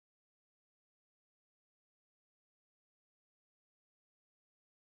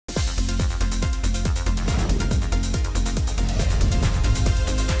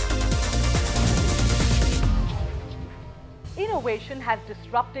innovation has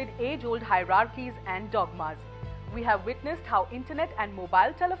disrupted age-old hierarchies and dogmas. We have witnessed how internet and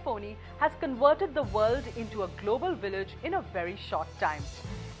mobile telephony has converted the world into a global village in a very short time.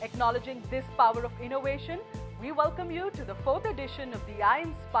 Acknowledging this power of innovation, we welcome you to the 4th edition of the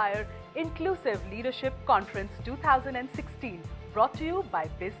iInspire Inclusive Leadership Conference 2016, brought to you by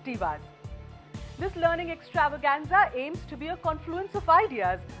Biz Divas. This learning extravaganza aims to be a confluence of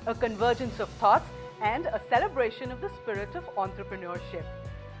ideas, a convergence of thoughts, and a celebration of the spirit of entrepreneurship.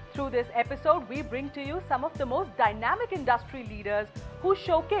 Through this episode, we bring to you some of the most dynamic industry leaders who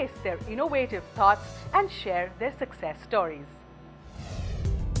showcase their innovative thoughts and share their success stories.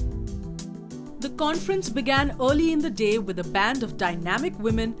 The conference began early in the day with a band of dynamic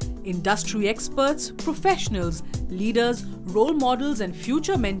women, industry experts, professionals, leaders, role models, and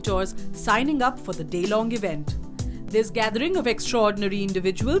future mentors signing up for the day-long event. This gathering of extraordinary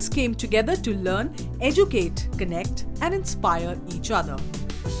individuals came together to learn, educate, connect, and inspire each other.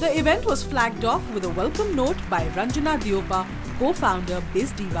 The event was flagged off with a welcome note by Ranjana Diopa, co-founder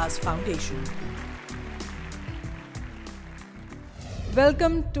Biz Divas Foundation.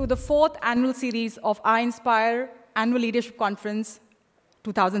 Welcome to the 4th annual series of iInspire Annual Leadership Conference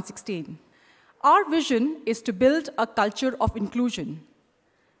 2016. Our vision is to build a culture of inclusion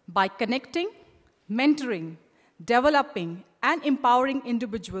by connecting, mentoring, developing, and empowering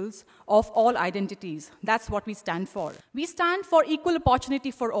individuals of all identities. That's what we stand for. We stand for equal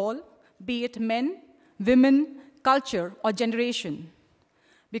opportunity for all, be it men, women, culture, or generation,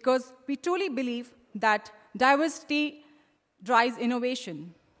 because we truly believe that diversity drives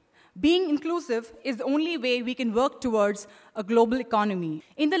innovation. Being inclusive is the only way we can work towards a global economy.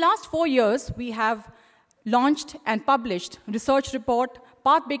 In the last 4 years, we have launched and published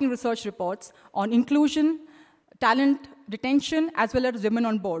path-breaking research reports on inclusion, talent retention, as well as women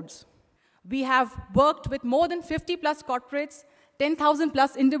on boards. We have worked with more than 50 plus corporates, 10,000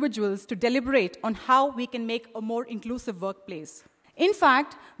 plus individuals to deliberate on how we can make a more inclusive workplace. In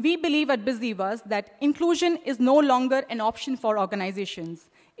fact, we believe at Biz Divas that inclusion is no longer an option for organizations.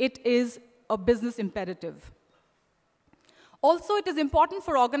 It is a business imperative. Also, it is important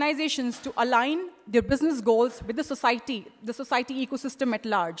for organizations to align their business goals with the society ecosystem at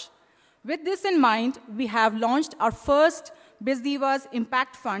large. With this in mind, we have launched our first Biz Divas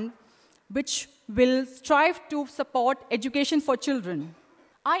Impact Fund, which will strive to support education for children.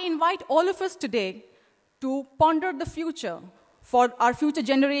 I invite all of us today to ponder the future for our future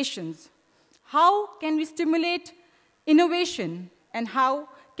generations. How can we stimulate innovation, and how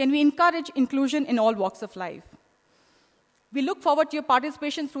can we encourage inclusion in all walks of life? We look forward to your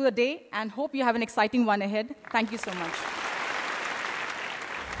participation through the day and hope you have an exciting one ahead. Thank you so much.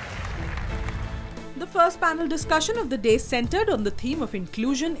 The first panel discussion of the day centered on the theme of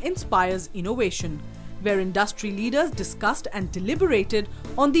inclusion inspires innovation, where industry leaders discussed and deliberated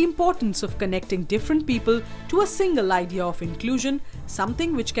on the importance of connecting different people to a single idea of inclusion,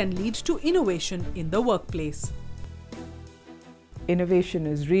 something which can lead to innovation in the workplace. Innovation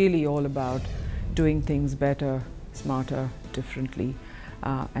is really all about doing things better, smarter, differently,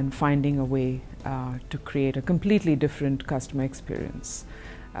 and finding a way to create a completely different customer experience.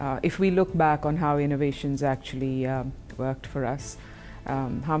 If we look back on how innovations actually worked for us,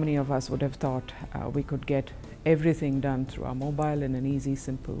 how many of us would have thought we could get everything done through our mobile in an easy,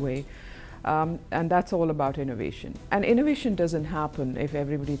 simple way? And that's all about innovation. And innovation doesn't happen if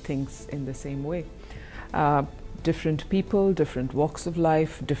everybody thinks in the same way. Different people, different walks of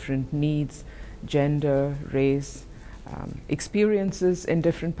life, different needs, gender, race, experiences in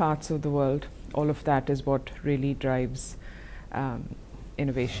different parts of the world, all of that is what really drives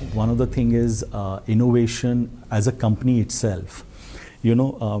innovation. One of the things is innovation as a company itself. You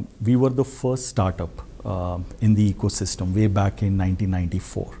know, we were the first startup in the ecosystem way back in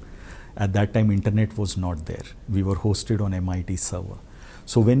 1994. At that time, internet was not there. We were hosted on MIT server.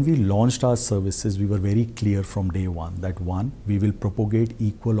 So when we launched our services, we were very clear from day one that one, we will propagate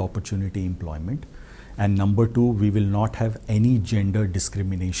equal opportunity employment, and number two, we will not have any gender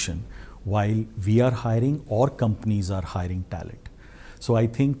discrimination while we are hiring or companies are hiring talent. So I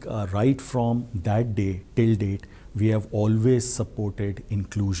think right from that day till date, we have always supported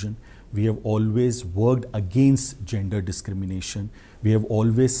inclusion. We have always worked against gender discrimination. We have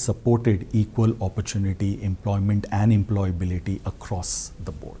always supported equal opportunity employment and employability across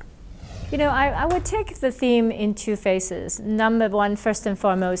the board. You know, I would take the theme in two phases. Number one, first and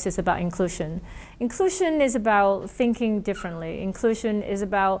foremost, is about inclusion. Inclusion is about thinking differently. Inclusion is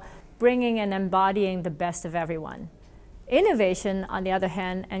about bringing and embodying the best of everyone. Innovation, on the other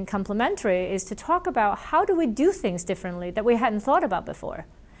hand, and complementary, is to talk about how do we do things differently that we hadn't thought about before.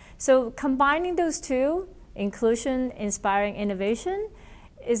 So combining those two inclusion, inspiring innovation,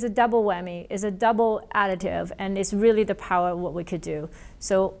 is a double whammy, is a double additive, and it's really the power of what we could do.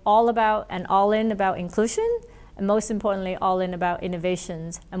 So all about and all in about inclusion, and most importantly, all in about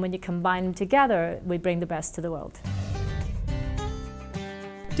innovations. And when you combine them together, we bring the best to the world.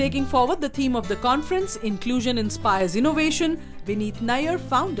 Taking forward the theme of the conference, Inclusion Inspires Innovation, Vineet Nair,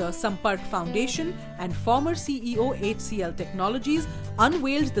 founder, Sampark Foundation, and former CEO, HCL Technologies,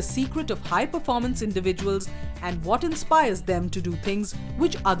 unveiled the secret of high-performance individuals and what inspires them to do things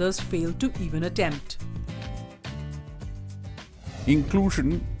which others fail to even attempt.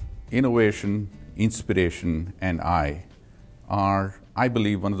 Inclusion, innovation, inspiration, and I are, I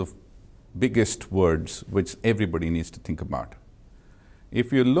believe, one of the biggest words which everybody needs to think about.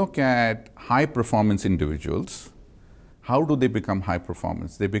 If you look at high-performance individuals, how do they become high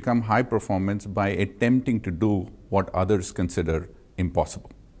performance? They become high performance by attempting to do what others consider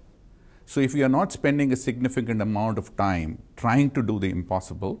impossible. So if you are not spending a significant amount of time trying to do the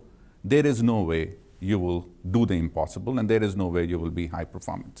impossible, there is no way you will do the impossible, and there is no way you will be high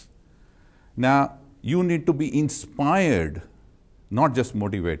performance. Now, you need to be inspired, not just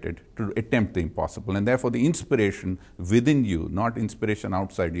motivated, to attempt the impossible. And therefore, the inspiration within you, not inspiration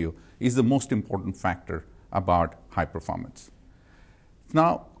outside you, is the most important factor about high performance.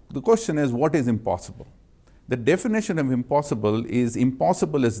 Now, the question is, what is impossible? The definition of impossible is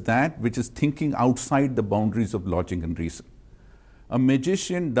that which is thinking outside the boundaries of logic and reason. A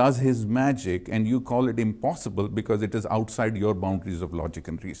magician does his magic and you call it impossible because it is outside your boundaries of logic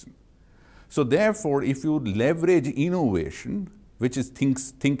and reason. So therefore, if you leverage innovation, which is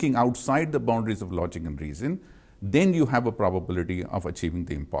thinking outside the boundaries of logic and reason, then you have a probability of achieving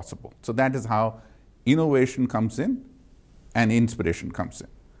the impossible. So that is how innovation comes in and inspiration comes in.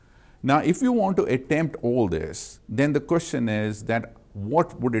 Now, if you want to attempt all this, then the question is that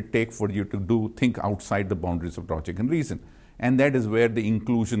what would it take for you to think outside the boundaries of logic and reason? And that is where the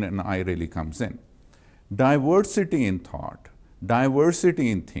inclusion and I really comes in. Diversity in thought, diversity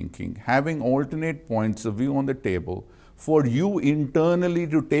in thinking, having alternate points of view on the table for you internally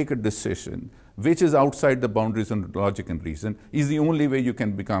to take a decision which is outside the boundaries of logic and reason is the only way you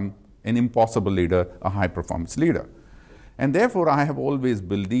can become an impossible leader, a high-performance leader. And therefore, I have always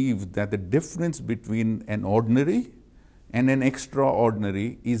believed that the difference between an ordinary and an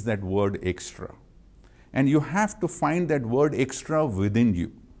extraordinary is that word extra. And you have to find that word extra within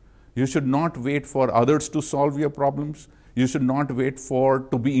you. You should not wait for others to solve your problems. You should not wait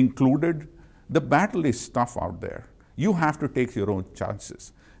to be included. The battle is tough out there. You have to take your own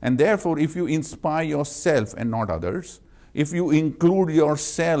chances. And therefore, if you inspire yourself and not others, if you include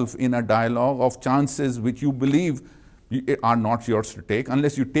yourself in a dialogue of chances which you believe are not yours to take,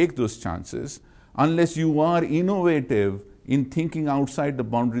 unless you take those chances, unless you are innovative in thinking outside the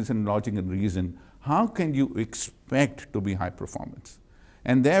boundaries and logic and reason, how can you expect to be high performance?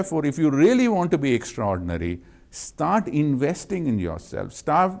 And therefore, if you really want to be extraordinary, start investing in yourself,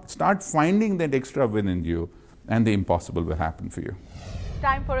 start finding that extra within you, and the impossible will happen for you.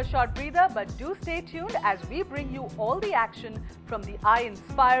 Time for a short breather, but do stay tuned as we bring you all the action from the I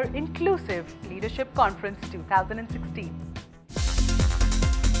Inspire Inclusive Leadership Conference 2016.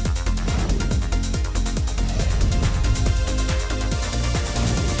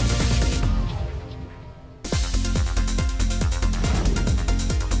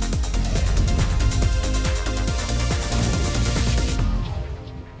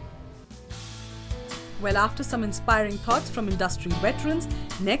 Well, after some inspiring thoughts from industry veterans,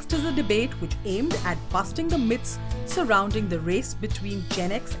 next is a debate which aimed at busting the myths surrounding the race between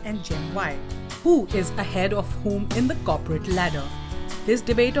Gen X and Gen Y. Who is ahead of whom in the corporate ladder? This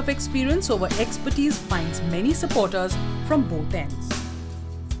debate of experience over expertise finds many supporters from both ends.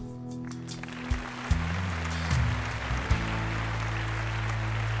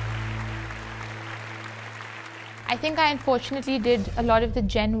 I think I unfortunately did a lot of the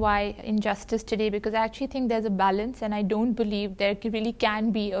Gen Y injustice today because I actually think there's a balance, and I don't believe there really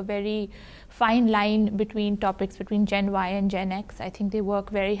can be a very fine line between topics between Gen Y and Gen X. I think they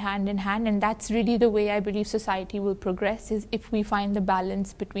work very hand in hand, and that's really the way I believe society will progress, is if we find the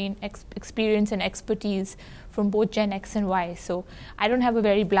balance between experience and expertise from both Gen X and Y. So I don't have a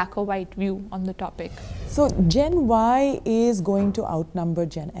very black or white view on the topic. So Gen Y is going to outnumber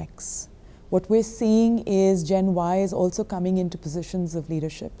Gen X. What we're seeing is Gen Y is also coming into positions of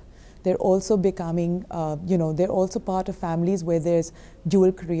leadership. They're also becoming, they're also part of families where there's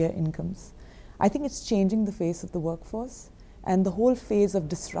dual career incomes. I think it's changing the face of the workforce and the whole phase of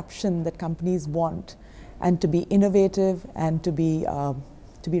disruption that companies want, and to be innovative and to be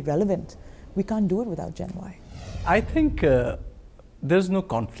relevant. We can't do it without Gen Y. I think there's no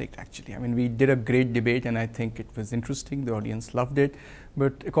conflict actually. I mean, we did a great debate and I think it was interesting, the audience loved it,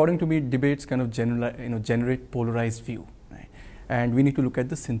 but according to me, debates kind of generate polarized view, right? And we need to look at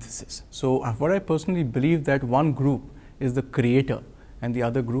the synthesis. So what I personally believe that one group is the creator and the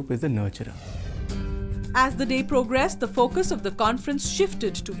other group is the nurturer. As the day progressed, the focus of the conference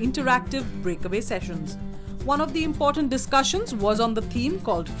shifted to interactive breakaway sessions. One of the important discussions was on the theme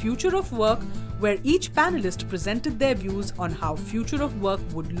called Future of Work, where each panelist presented their views on how future of work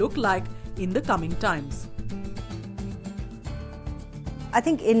would look like in the coming times. I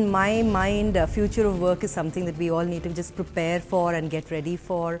think in my mind, future of work is something that we all need to just prepare for and get ready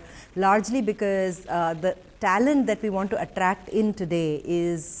for, largely because the talent that we want to attract in today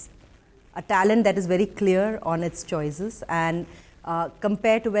is a talent that is very clear on its choices, and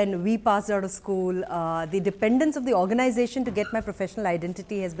compared to when we passed out of school, the dependence of the organization to get my professional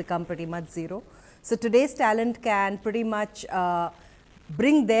identity has become pretty much zero. So today's talent can pretty much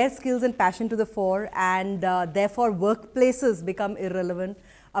bring their skills and passion to the fore, and therefore workplaces become irrelevant.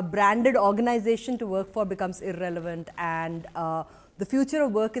 A branded organization to work for becomes irrelevant, and the future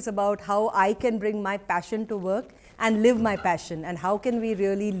of work is about how I can bring my passion to work and live my passion, and how can we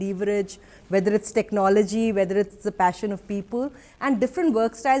really leverage, whether it's technology, whether it's the passion of people, and different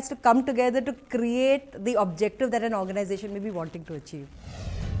work styles to come together to create the objective that an organization may be wanting to achieve.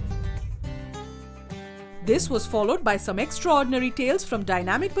 This was followed by some extraordinary tales from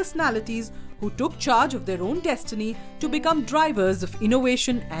dynamic personalities who took charge of their own destiny to become drivers of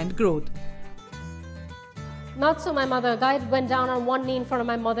innovation and growth. Not so my mother. A guy went down on one knee in front of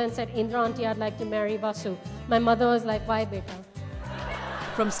my mother and said, "Indra auntie, I'd like to marry Vasu." My mother was like, "Why, beta?"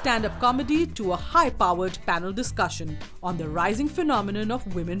 From stand-up comedy to a high-powered panel discussion on the rising phenomenon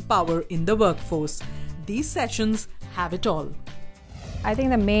of women power in the workforce, these sessions have it all. I think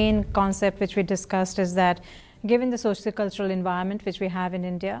the main concept which we discussed is that given the socio-cultural environment which we have in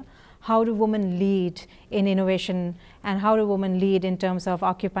India, how do women lead in innovation, and how do women lead in terms of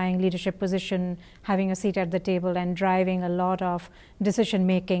occupying leadership position, having a seat at the table and driving a lot of decision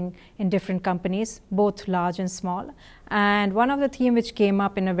making in different companies, both large and small. And one of the themes which came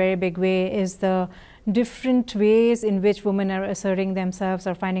up in a very big way is the different ways in which women are asserting themselves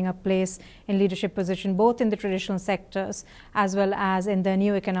or finding a place in leadership position, both in the traditional sectors as well as in the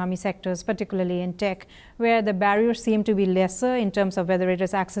new economy sectors, particularly in tech, where the barriers seem to be lesser in terms of whether it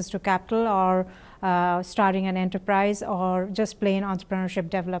is access to capital or starting an enterprise or just plain entrepreneurship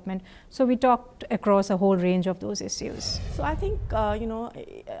development. So we talked across a whole range of those issues. So I think, in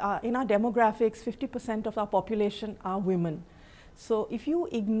our demographics, 50% of our population are women. So if you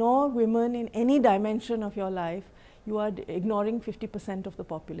ignore women in any dimension of your life, you are ignoring 50% of the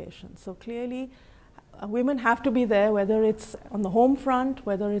population. So clearly, women have to be there, whether it's on the home front,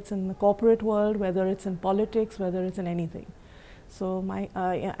 whether it's in the corporate world, whether it's in politics, whether it's in anything. So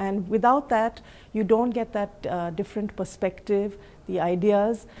and without that, you don't get that different perspective, the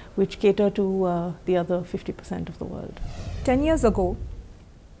ideas which cater to the other 50% of the world. 10 years ago,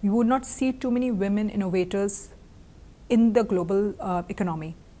 you would not see too many women innovators in the global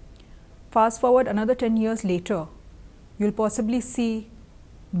economy. Fast forward another 10 years later, you'll possibly see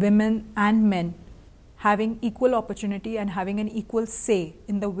women and men having equal opportunity and having an equal say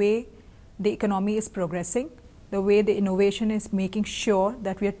in the way the economy is progressing, the way the innovation is making sure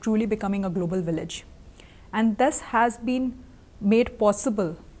that we are truly becoming a global village. And this has been made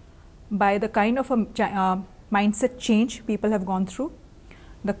possible by the kind of a mindset change people have gone through,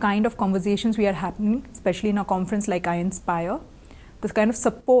 the kind of conversations we are happening, especially in a conference like iInspire, the kind of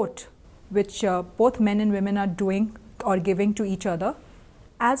support which both men and women are doing or giving to each other,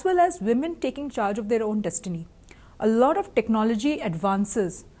 as well as women taking charge of their own destiny. A lot of technology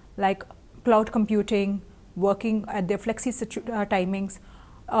advances like cloud computing, working at their flexi timings,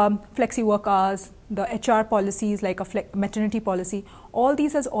 flexi work hours, the HR policies like a maternity policy, all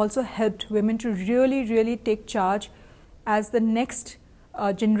these has also helped women to really take charge as the next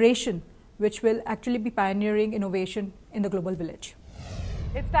generation which will actually be pioneering innovation in the global village.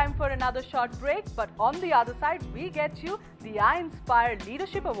 It's time for another short break, but on the other side, we get you the iInspire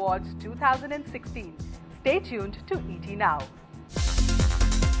Leadership Awards 2016. Stay tuned to ET Now.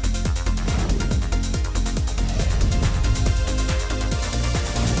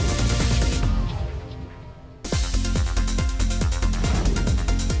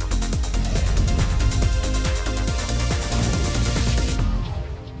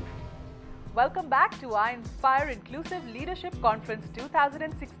 Welcome back to iInspire Inclusive Leadership Conference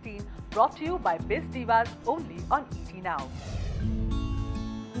 2016, brought to you by Biz Divas only on ET Now.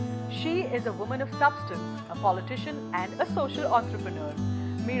 She is a woman of substance, a politician and a social entrepreneur.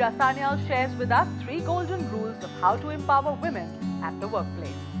 Meera Sanyal shares with us 3 golden rules of how to empower women at the workplace.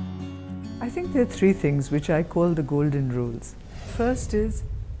 I think there are three things which I call the golden rules. First is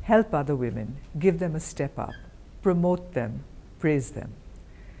help other women, give them a step up, promote them, praise them.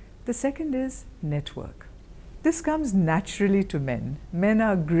 The second is network. This comes naturally to men. Men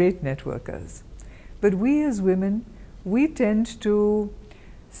are great networkers. But we as women, we tend to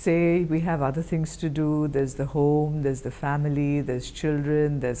say we have other things to do. There's the home, there's the family, there's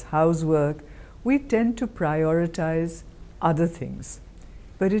children, there's housework. We tend to prioritize other things.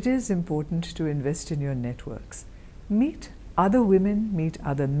 But it is important to invest in your networks. Meet other women, meet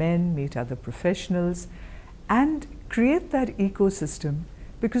other men, meet other professionals, and create that ecosystem,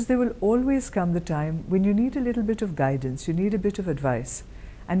 because there will always come the time when you need a little bit of guidance, you need a bit of advice.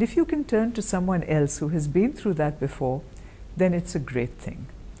 And if you can turn to someone else who has been through that before, then it's a great thing.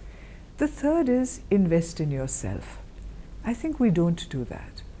 The third is invest in yourself. I think we don't do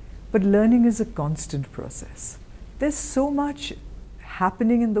that. But learning is a constant process. There's so much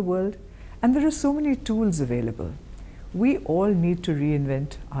happening in the world, and there are so many tools available. We all need to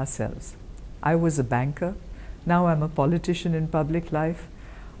reinvent ourselves. I was a banker, now I'm a politician in public life.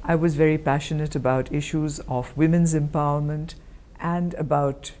 I was very passionate about issues of women's empowerment and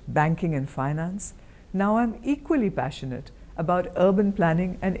about banking and finance. Now I'm equally passionate about urban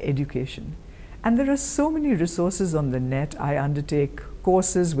planning and education. And there are so many resources on the net. I undertake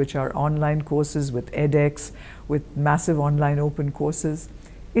courses which are online courses with edX, with massive online open courses.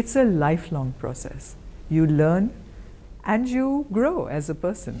 It's a lifelong process. You learn and you grow as a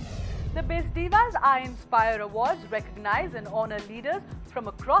person. The Biz Divas iInspire Awards recognize and honor leaders from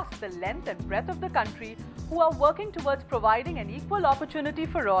across the length and breadth of the country who are working towards providing an equal opportunity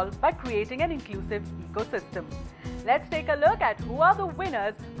for all by creating an inclusive ecosystem. Let's take a look at who are the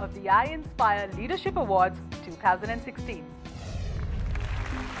winners of the iInspire Leadership Awards 2016.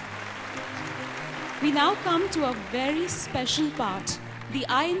 We now come to a very special part, the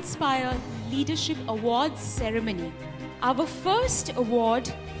iInspire Leadership Awards ceremony. Our first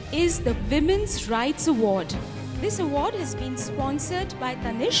award is the Women's Rights Award. This award has been sponsored by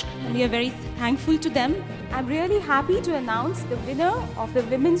Tanishq and we are very thankful to them. I'm really happy to announce the winner of the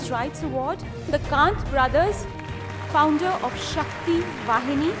Women's Rights Award, the Kant brothers, founder of Shakti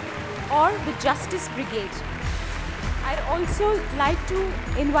Vahini or the Justice Brigade. I'd also like to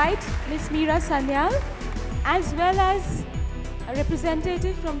invite Ms. Meera Sanyal as well as a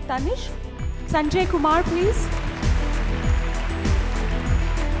representative from Tanishq. Sanjay Kumar, please.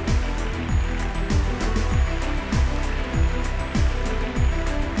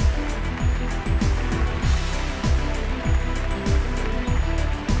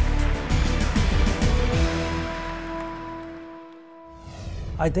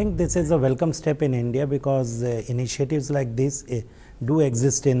 I think this is a welcome step in India because initiatives like this do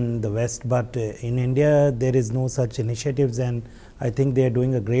exist in the West, but in India there is no such initiatives, and I think they are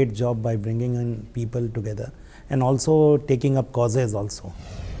doing a great job by bringing in people together and also taking up causes also.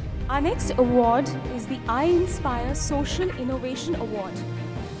 Our next award is the iInspire Social Innovation Award.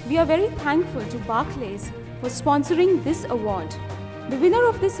 We are very thankful to Barclays for sponsoring this award. The winner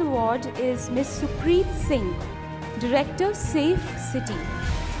of this award is Ms. Supreet Singh, Director, Safe City.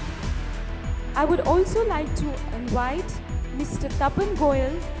 I would also like to invite Mr. Tapan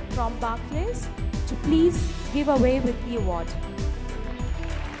Goyal from Barclays to please give away with the award.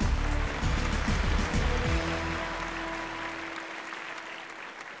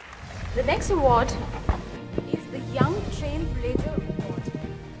 The next award is the Young Trailblazer Award.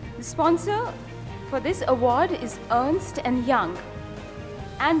 The sponsor for this award is Ernst & Young,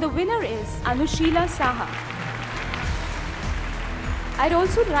 and the winner is Anushila Saha. I'd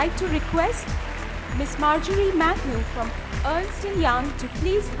also like to request Ms. Marjorie Matthew from Ernst & Young to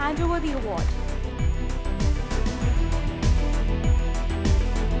please hand over the award.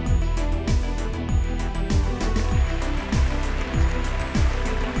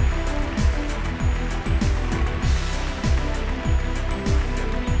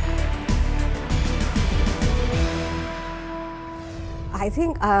 I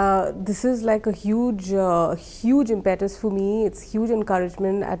think this is like a huge impetus for me. It's huge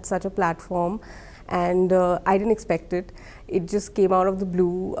encouragement at such a platform, and I didn't expect it. It just came out of the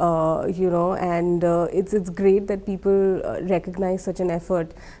blue, you know, and it's great that people recognize such an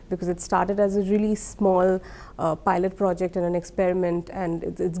effort, because it started as a really small pilot project and an experiment, and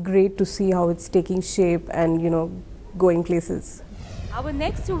it's great to see how it's taking shape and, you know, going places. Our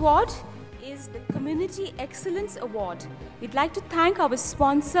next award is the Community Excellence Award. We'd like to thank our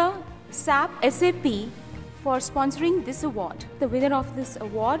sponsor, SAP SAP, for sponsoring this award. The winner of this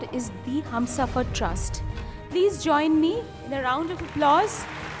award is the Humsafar Trust. Please join me in a round of applause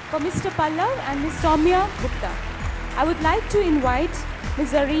for Mr. Pallav and Ms. Soumya Gupta. I would like to invite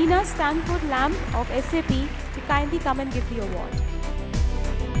Ms. Arena Stanford Lamb of SAP to kindly come and give the award.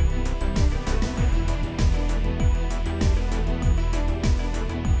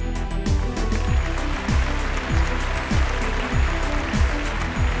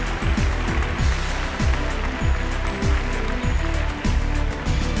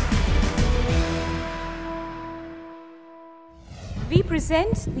 We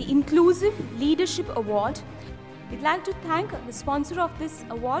present the Inclusive Leadership Award. We'd like to thank the sponsor of this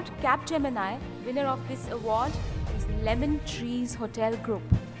award, Capgemini. Winner of this award is the Lemon Trees Hotel Group.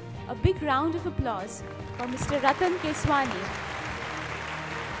 A big round of applause for Mr. Ratan Keswani.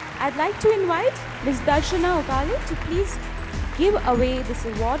 I'd like to invite Ms. Darshana Ogale to please give away this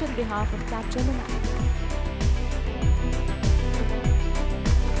award on behalf of Capgemini.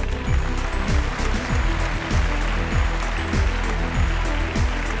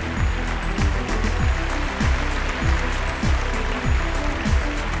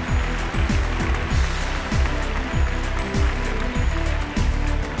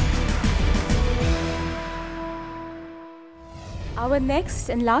 Our next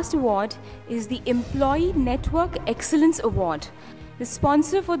and last award is the Employee Network Excellence Award. The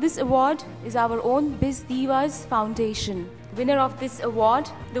sponsor for this award is our own Biz Divas Foundation. Winner of this award,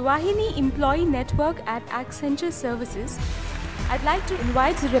 the Wahini Employee Network at Accenture Services. I'd like to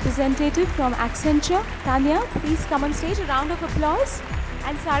invite the representative from Accenture, Tanya, please come on stage. A round of applause.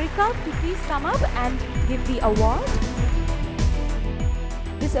 And Sarika, to please come up and give the award.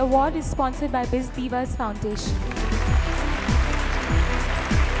 This award is sponsored by Biz Divas Foundation.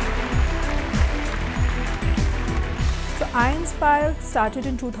 So iInspire started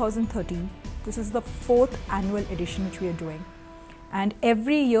in 2013. This is the 4th annual edition which we are doing. And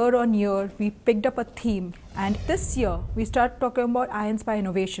every year on year, we picked up a theme. And this year, we started talking about iInspire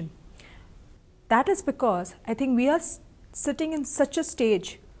innovation. That is because I think we are sitting in such a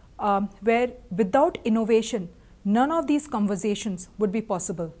stage where without innovation, none of these conversations would be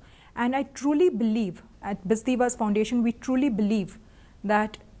possible. And I truly believe, at Biz Divas Foundation, we truly believe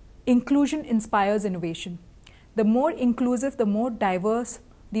that inclusion inspires innovation. The more inclusive, the more diverse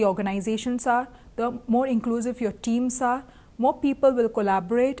the organizations are, the more inclusive your teams are, more people will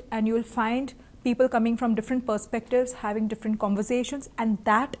collaborate, and you will find people coming from different perspectives, having different conversations, and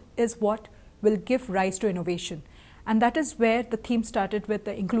that is what will give rise to innovation. And that is where the theme started with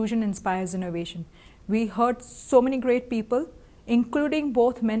the Inclusion Inspires Innovation. We heard so many great people, including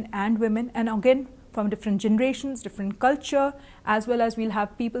both men and women, and again, from different generations, different culture, as well as we'll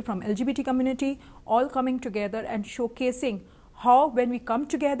have people from LGBT community all coming together and showcasing how when we come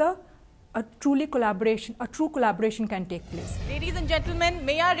together, a true collaboration can take place. Ladies and gentlemen,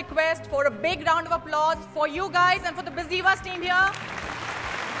 may I request for a big round of applause for you guys and for the Biz Divas team here.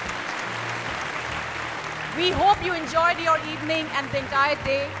 We hope you enjoyed your evening and the entire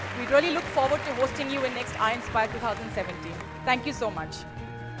day. We really look forward to hosting you in next iInspire 2017. Thank you so much.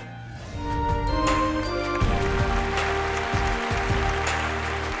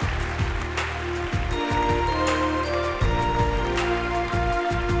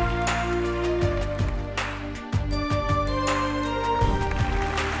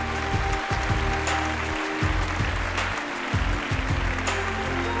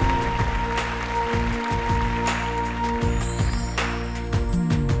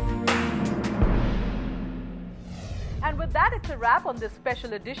 And with that, it's a wrap on this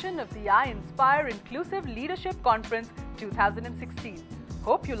special edition of the iInspire Inclusive Leadership Conference 2016.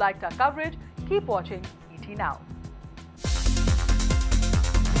 Hope you liked our coverage. Keep watching ET Now.